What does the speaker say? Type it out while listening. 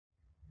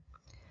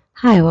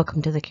Hi,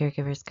 welcome to the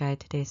Caregivers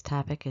Guide. Today's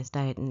topic is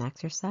diet and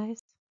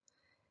exercise.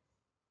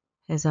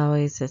 As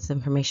always, this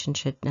information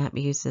should not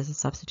be used as a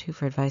substitute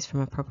for advice from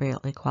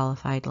appropriately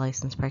qualified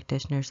licensed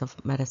practitioners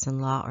of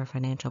medicine, law, or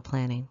financial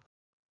planning.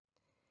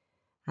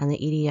 On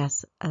the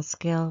EDS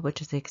scale,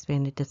 which is the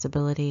expanded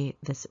disability,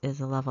 this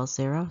is a level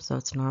 0, so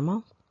it's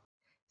normal.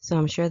 So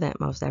I'm sure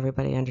that most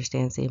everybody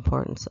understands the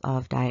importance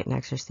of diet and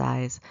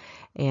exercise.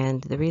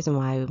 And the reason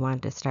why we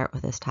wanted to start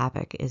with this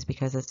topic is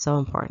because it's so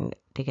important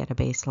to get a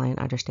baseline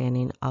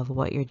understanding of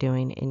what you're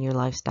doing in your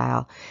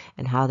lifestyle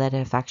and how that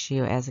affects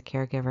you as a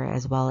caregiver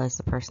as well as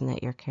the person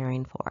that you're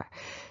caring for.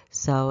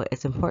 So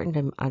it's important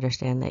to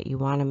understand that you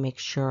want to make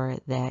sure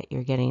that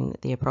you're getting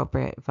the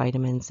appropriate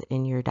vitamins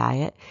in your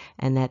diet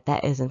and that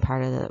that isn't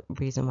part of the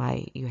reason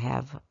why you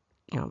have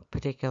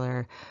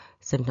particular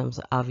symptoms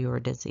of your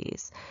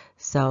disease.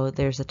 So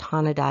there's a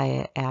ton of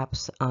diet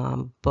apps,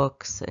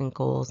 books and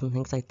goals and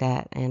things like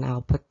that, and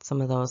I'll put some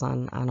of those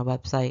on a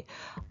website.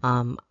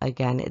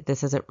 Again,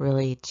 this isn't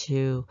really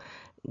to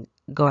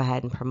go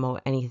ahead and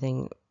promote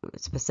anything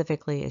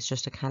specifically. It's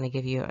just to kind of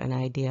give you an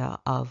idea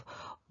of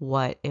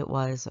what it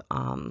was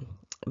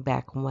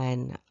back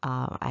when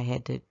I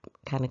had to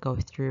kind of go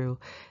through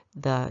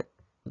the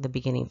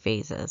beginning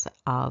phases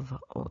of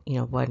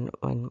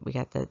when we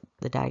got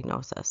the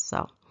diagnosis.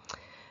 So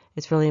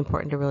it's really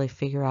important to really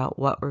figure out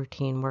what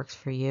routine works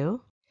for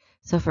you.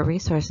 So for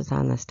resources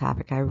on this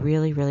topic, I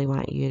really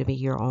want you to be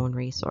your own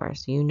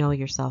resource. You know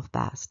yourself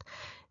best.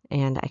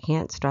 And I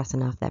can't stress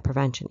enough that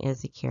prevention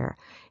is the cure.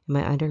 In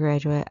my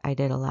undergraduate, I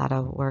did a lot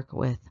of work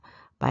with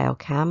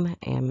biochem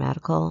and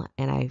medical,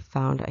 and I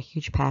found a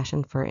huge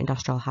passion for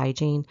industrial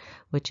hygiene,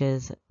 which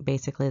is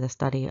basically the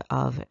study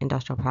of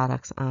industrial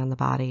products on the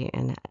body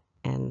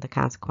and the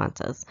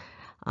consequences,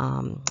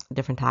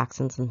 different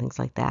toxins and things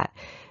like that.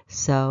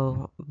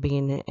 So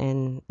being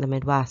in the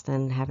Midwest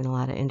and having a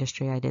lot of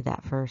industry, I did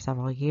that for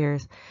several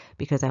years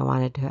because I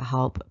wanted to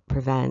help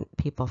prevent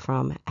people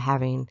from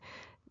having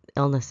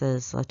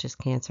illnesses such as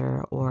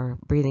cancer or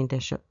breathing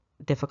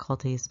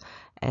difficulties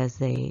as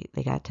they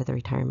got to the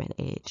retirement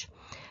age.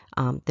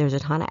 There's a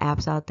ton of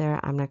apps out there.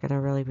 I'm not going to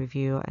really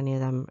review any of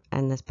them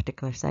in this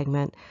particular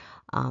segment.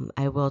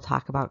 I will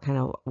talk about kind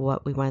of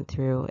what we went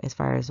through as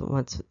far as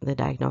once the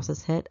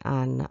diagnosis hit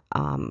on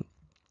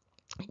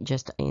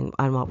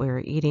on what we were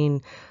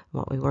eating,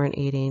 what we weren't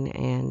eating,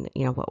 and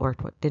what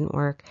worked, what didn't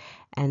work,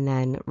 and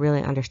then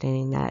really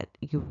understanding that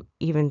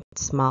even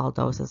small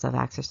doses of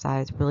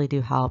exercise really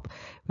do help,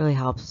 really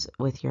helps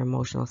with your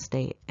emotional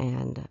state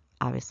and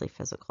obviously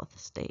physical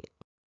state.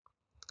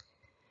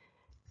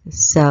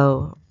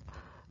 So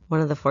one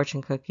of the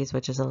fortune cookies,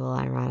 which is a little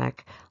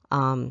ironic,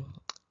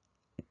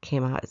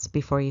 came out. It's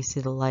before you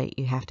see the light,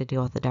 you have to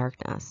deal with the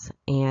darkness.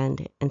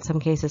 And in some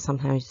cases,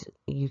 sometimes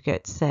you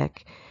get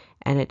sick,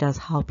 and it does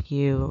help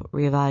you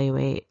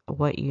reevaluate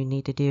what you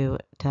need to do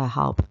to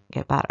help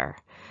get better,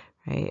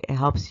 right? It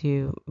helps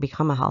you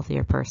become a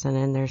healthier person.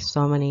 And there's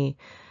so many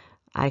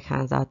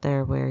icons out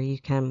there where you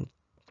can,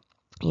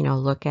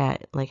 look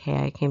at like, hey,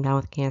 I came down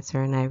with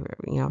cancer and I,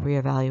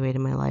 reevaluated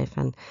my life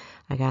and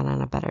I got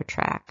on a better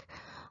track.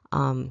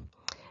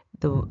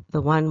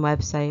 The one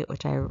website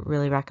which I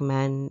really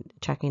recommend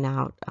checking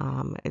out,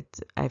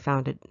 I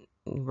found it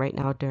right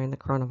now during the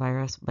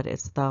coronavirus, but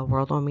it's the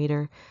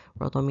Worldometer,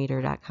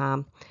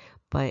 worldometer.com.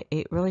 But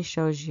it really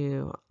shows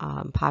you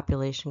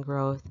population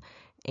growth,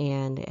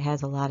 and it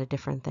has a lot of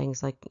different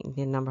things like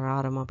the number of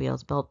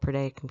automobiles built per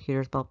day,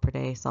 computers built per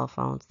day, cell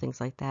phones, things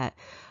like that.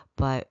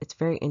 But it's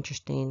very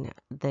interesting.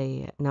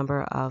 The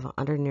number of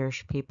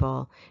undernourished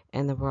people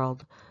in the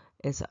world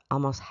is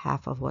almost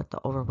half of what the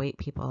overweight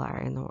people are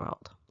in the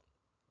world.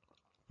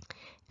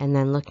 And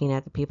then looking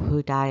at the people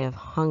who die of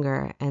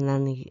hunger and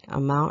then the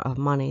amount of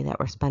money that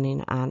we're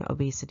spending on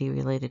obesity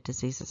related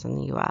diseases in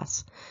the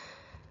US.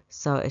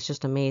 So it's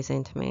just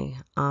amazing to me.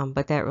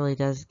 But that really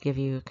does give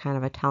you kind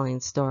of a telling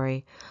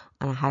story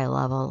on a high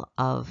level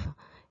of,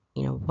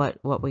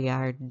 what we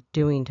are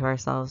doing to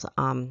ourselves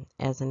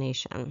as a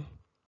nation.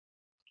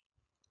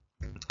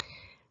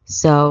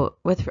 So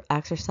with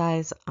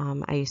exercise,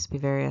 I used to be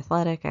very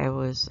athletic. I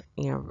was,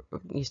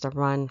 used to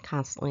run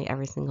constantly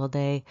every single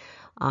day.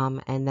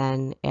 And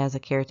then as a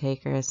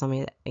caretaker, as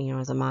somebody that,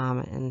 as a mom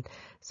and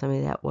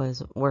somebody that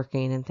was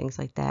working and things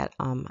like that,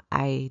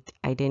 I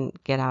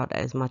didn't get out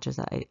as much as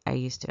I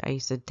used to. I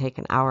used to take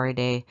an hour a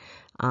day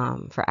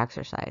for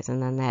exercise,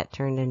 and then that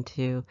turned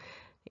into,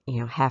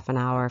 half an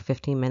hour,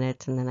 15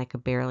 minutes, and then I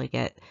could barely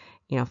get,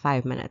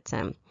 5 minutes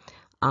in.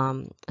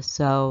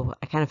 So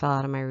I kind of fell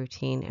out of my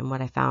routine, and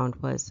what I found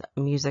was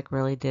music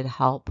really did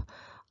help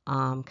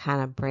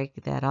kind of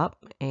break that up.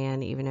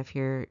 And even if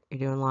you're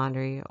doing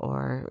laundry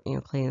or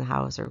cleaning the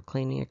house or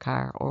cleaning your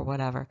car or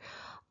whatever,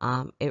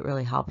 it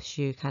really helps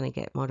you kind of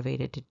get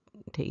motivated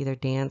to either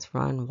dance,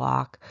 run,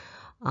 walk,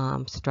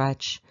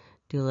 stretch,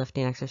 do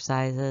lifting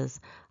exercises.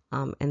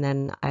 And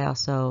then I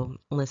also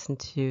listen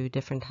to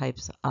different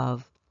types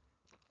of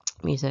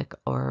music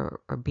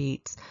or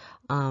beats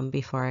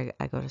before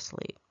I go to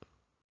sleep.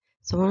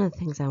 So one of the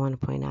things I want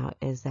to point out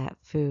is that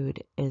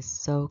food is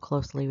so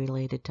closely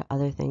related to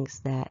other things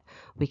that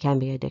we can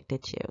be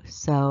addicted to.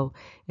 So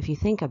if you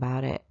think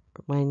about it,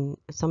 when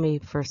somebody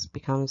first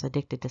becomes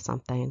addicted to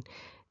something,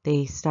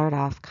 they start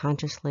off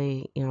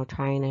consciously,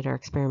 trying it or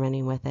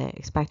experimenting with it,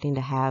 expecting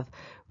to have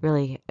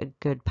really a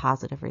good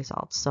positive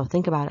results. So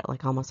think about it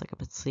like almost like a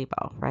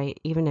placebo, right?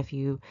 Even if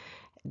you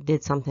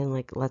did something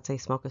like, let's say,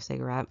 smoke a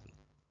cigarette,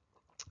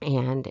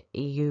 and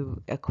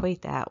you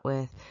equate that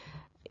with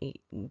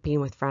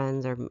being with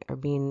friends or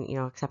being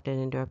accepted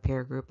into a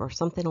peer group or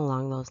something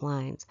along those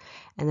lines,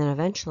 and then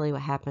eventually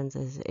what happens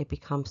is it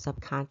becomes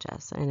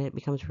subconscious and it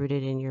becomes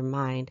rooted in your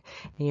mind,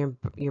 and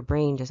your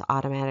brain just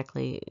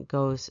automatically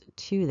goes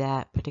to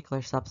that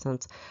particular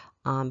substance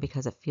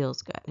because it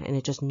feels good and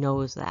it just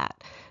knows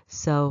that.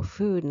 So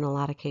food in a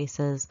lot of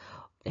cases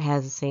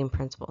has the same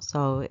principle.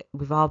 So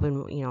we've all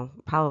been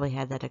probably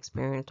had that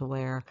experience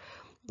where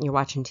you're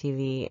watching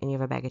TV and you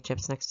have a bag of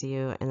chips next to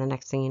you, and the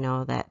next thing you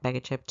know, that bag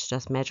of chips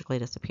just magically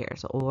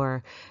disappears.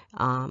 Or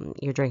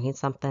you're drinking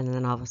something and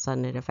then all of a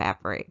sudden it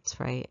evaporates,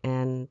 right?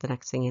 And the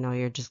next thing you know,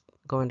 you're just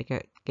going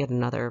to get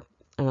another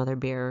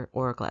beer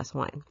or a glass of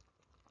wine.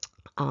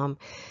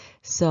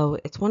 So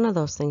it's one of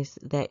those things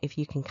that if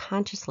you can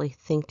consciously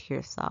think to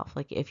yourself,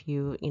 like if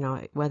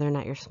whether or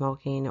not you're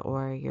smoking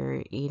or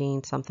you're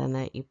eating something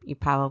that you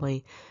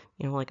probably,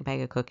 like a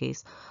bag of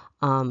cookies,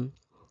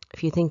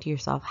 if you think to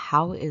yourself,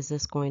 how is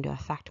this going to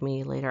affect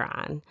me later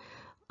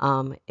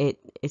on?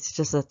 It's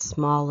just a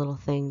small little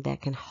thing that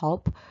can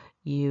help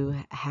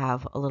you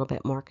have a little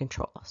bit more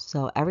control.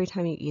 So every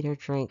time you eat or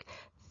drink,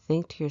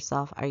 think to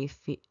yourself, are you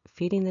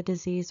feeding the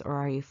disease or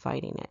are you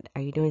fighting it?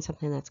 Are you doing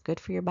something that's good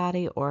for your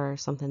body or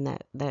something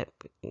that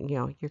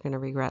you're going to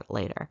regret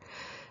later?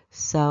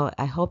 So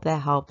I hope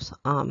that helps.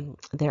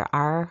 There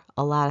are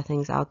a lot of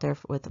things out there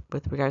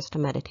with regards to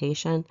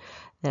meditation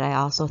that I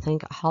also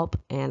think help,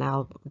 and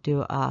I'll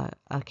do a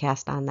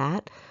cast on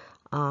that.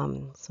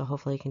 So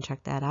hopefully you can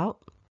check that out.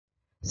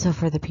 So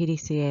for the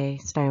PDCA,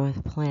 starting with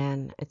a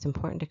plan, it's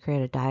important to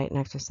create a diet and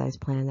exercise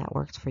plan that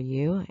works for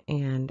you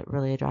and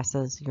really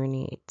addresses your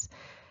needs.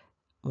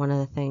 One of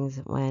the things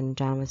when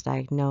John was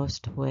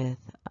diagnosed with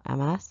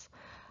MS,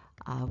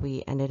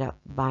 we ended up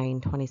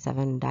buying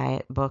 27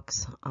 diet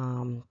books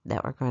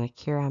that were going to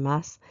cure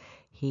MS.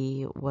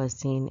 He was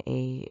seeing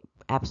a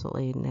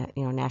absolutely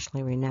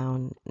nationally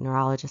renowned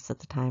neurologist at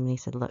the time, and he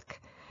said,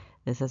 look,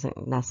 this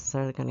isn't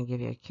necessarily going to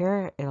give you a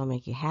cure. It'll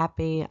make you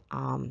happy.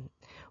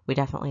 We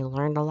definitely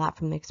learned a lot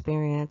from the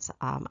experience.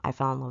 I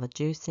fell in love with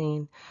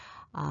juicing.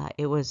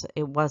 It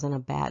wasn't a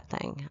bad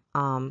thing.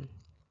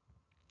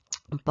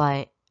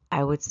 But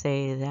I would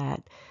say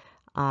that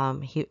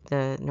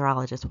the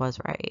neurologist was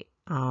right.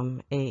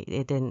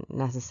 It didn't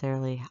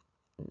necessarily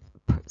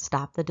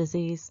stop the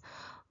disease.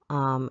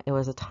 It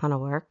was a ton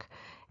of work.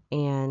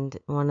 And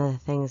one of the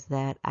things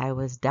that I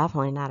was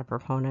definitely not a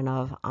proponent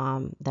of,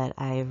 that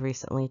I've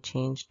recently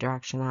changed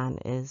direction on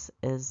is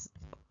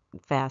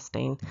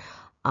fasting.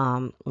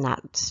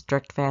 Not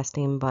strict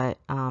fasting, but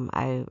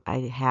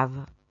I have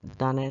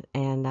done it,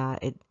 and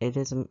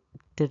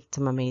did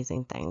some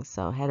amazing things.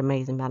 So had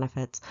amazing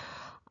benefits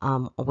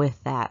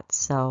with that.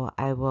 So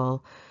I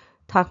will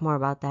talk more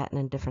about that in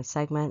a different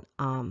segment.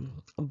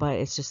 But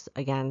it's just,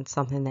 again,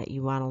 something that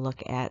you want to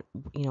look at,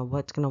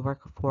 what's going to work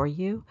for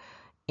you,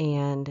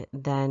 and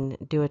then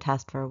do a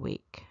test for a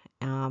week,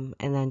 and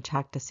then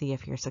check to see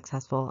if you're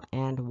successful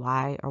and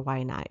why or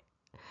why not,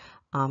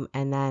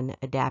 and then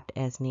adapt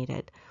as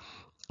needed.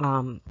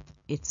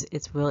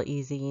 It's real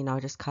easy,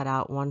 just cut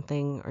out one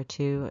thing or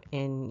two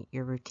in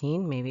your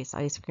routine. Maybe it's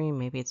ice cream,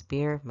 maybe it's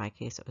beer. In my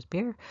case, it was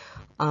beer.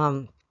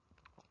 And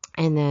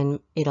then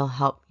it'll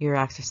help your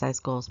exercise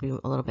goals be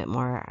a little bit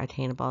more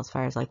attainable, as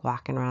far as like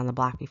walking around the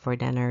block before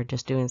dinner,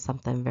 just doing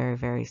something very,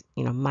 very,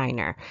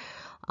 minor.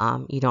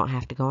 You don't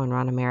have to go and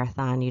run a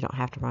marathon. You don't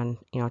have to run,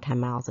 10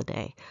 miles a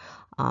day.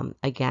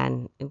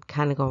 Again,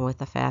 kind of going with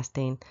the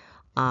fasting,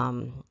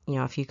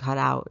 if you cut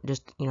out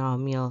just, a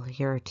meal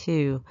here or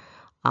two,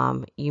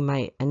 you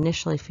might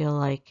initially feel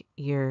like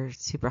you're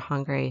super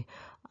hungry,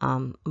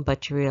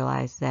 but you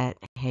realize that,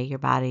 hey, your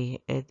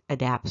body, it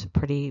adapts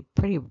pretty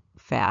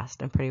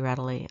fast and pretty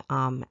readily,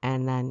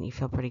 and then you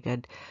feel pretty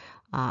good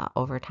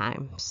over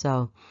time.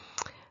 So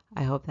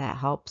I hope that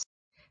helps.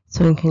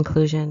 So in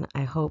conclusion,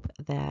 I hope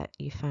that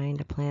you find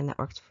a plan that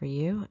works for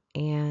you,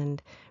 and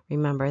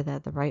remember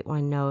that the right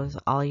one knows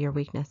all your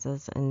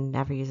weaknesses and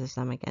never uses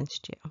them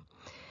against you.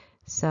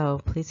 So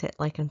please hit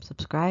like and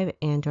subscribe,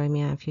 and join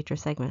me on future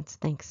segments.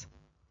 Thanks.